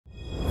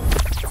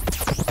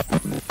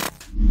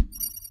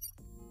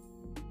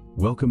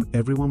Welcome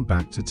everyone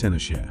back to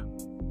Tenorshare.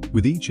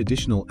 With each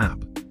additional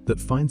app that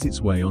finds its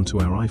way onto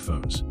our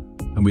iPhones,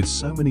 and with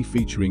so many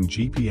featuring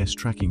GPS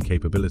tracking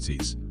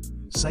capabilities,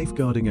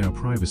 safeguarding our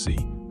privacy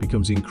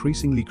becomes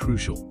increasingly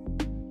crucial.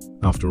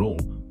 After all,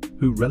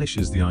 who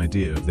relishes the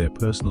idea of their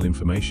personal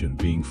information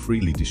being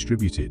freely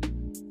distributed?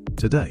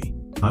 Today,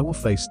 I will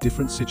face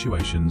different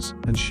situations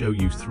and show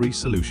you 3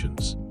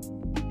 solutions.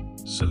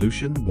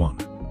 Solution 1.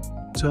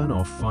 Turn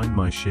off Find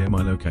My Share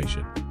My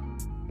Location.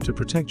 To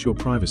protect your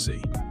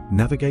privacy,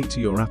 navigate to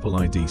your Apple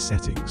ID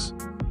settings,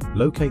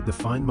 locate the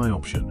Find My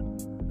option,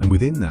 and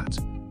within that,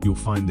 you'll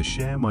find the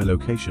Share My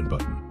Location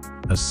button.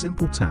 A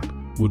simple tap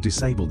will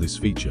disable this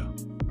feature.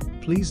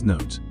 Please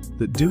note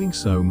that doing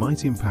so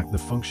might impact the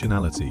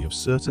functionality of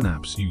certain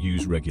apps you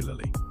use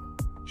regularly.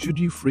 Should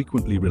you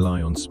frequently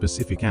rely on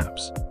specific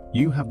apps,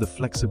 you have the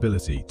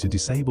flexibility to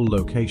disable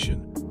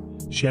location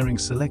sharing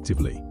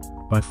selectively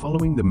by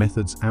following the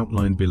methods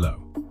outlined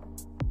below.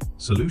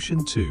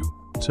 Solution 2.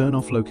 Turn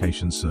off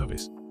location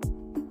service.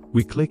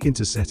 We click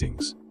into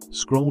Settings,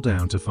 scroll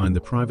down to find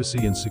the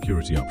Privacy and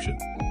Security option.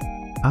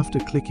 After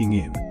clicking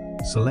in,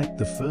 select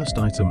the first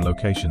item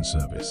Location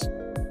Service.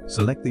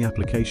 Select the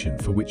application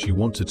for which you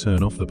want to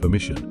turn off the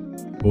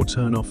permission, or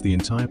turn off the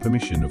entire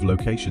permission of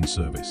Location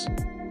Service.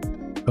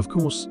 Of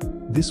course,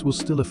 this will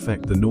still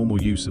affect the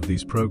normal use of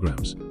these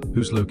programs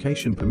whose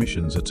location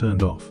permissions are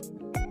turned off.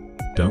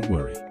 Don't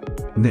worry.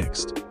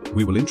 Next,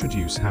 we will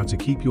introduce how to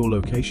keep your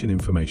location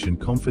information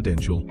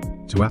confidential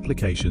to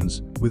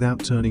applications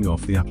without turning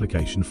off the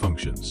application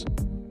functions.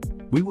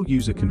 We will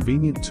use a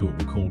convenient tool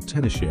called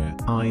Tenorshare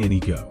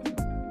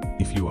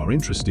iAnyGo. If you are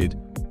interested,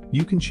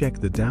 you can check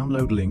the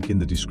download link in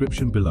the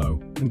description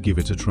below and give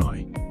it a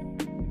try.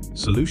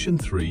 Solution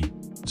 3.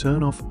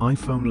 Turn off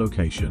iPhone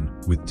location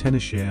with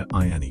Tenorshare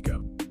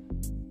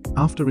iAnyGo.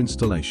 After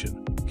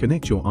installation,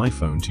 connect your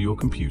iPhone to your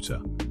computer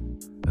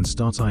and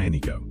start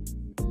iAnyGo.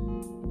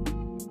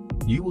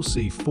 You will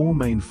see 4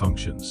 main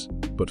functions,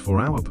 but for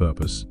our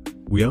purpose,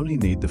 we only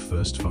need the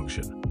first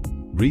function.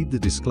 Read the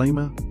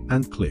disclaimer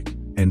and click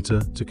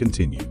Enter to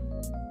continue.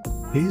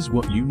 Here's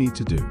what you need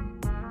to do.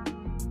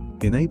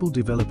 Enable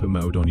developer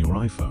mode on your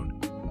iPhone.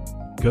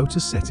 Go to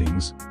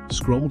Settings,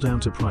 scroll down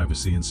to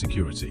Privacy and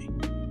Security.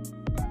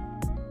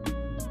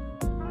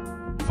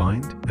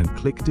 Find and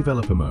click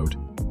developer mode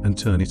and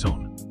turn it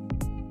on.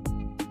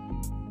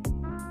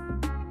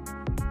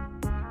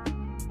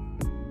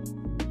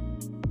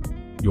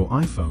 Your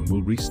iPhone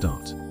will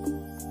restart.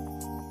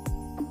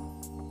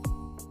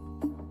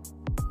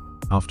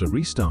 After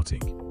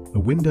restarting, a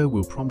window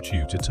will prompt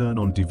you to turn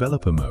on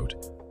developer mode.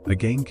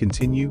 Again,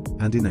 continue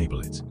and enable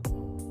it.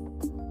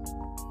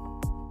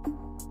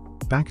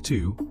 Back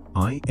to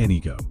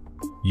iAnyGo.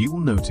 You will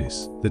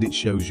notice that it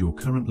shows your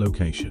current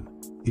location.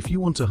 If you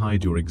want to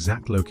hide your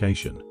exact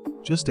location,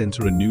 just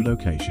enter a new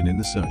location in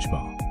the search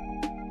bar.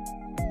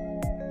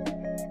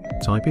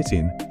 Type it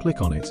in,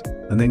 click on it,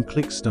 and then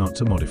click Start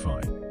to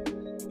modify.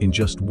 In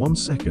just 1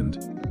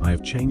 second, I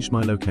have changed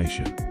my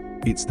location.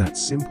 It's that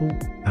simple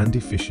and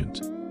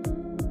efficient.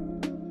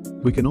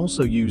 We can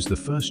also use the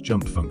first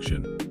jump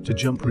function to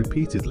jump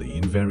repeatedly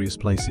in various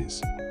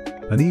places,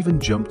 and even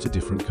jump to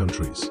different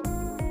countries.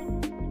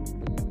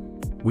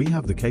 We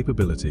have the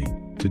capability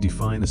to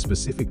define a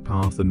specific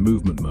path and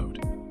movement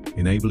mode,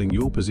 enabling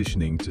your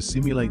positioning to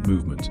simulate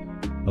movement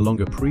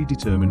along a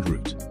predetermined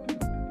route.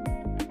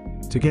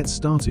 To get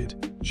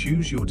started,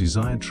 choose your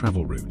desired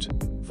travel route.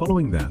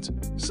 Following that,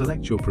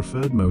 select your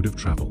preferred mode of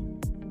travel.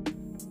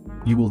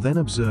 You will then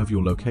observe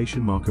your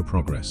location marker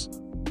progress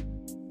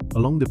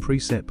along the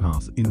preset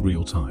path in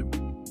real time.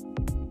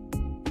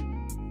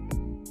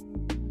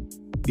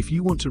 If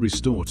you want to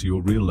restore to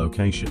your real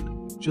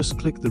location, just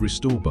click the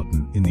Restore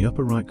button in the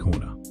upper right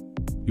corner.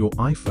 Your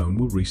iPhone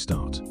will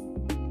restart.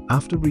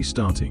 After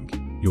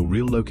restarting, your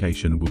real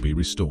location will be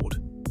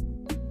restored.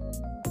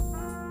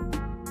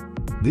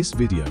 This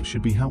video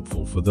should be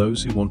helpful for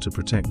those who want to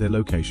protect their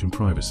location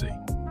privacy.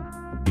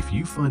 If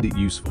you find it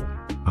useful,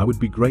 I would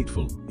be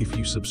grateful if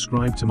you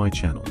subscribe to my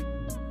channel.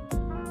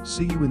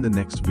 See you in the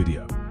next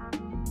video.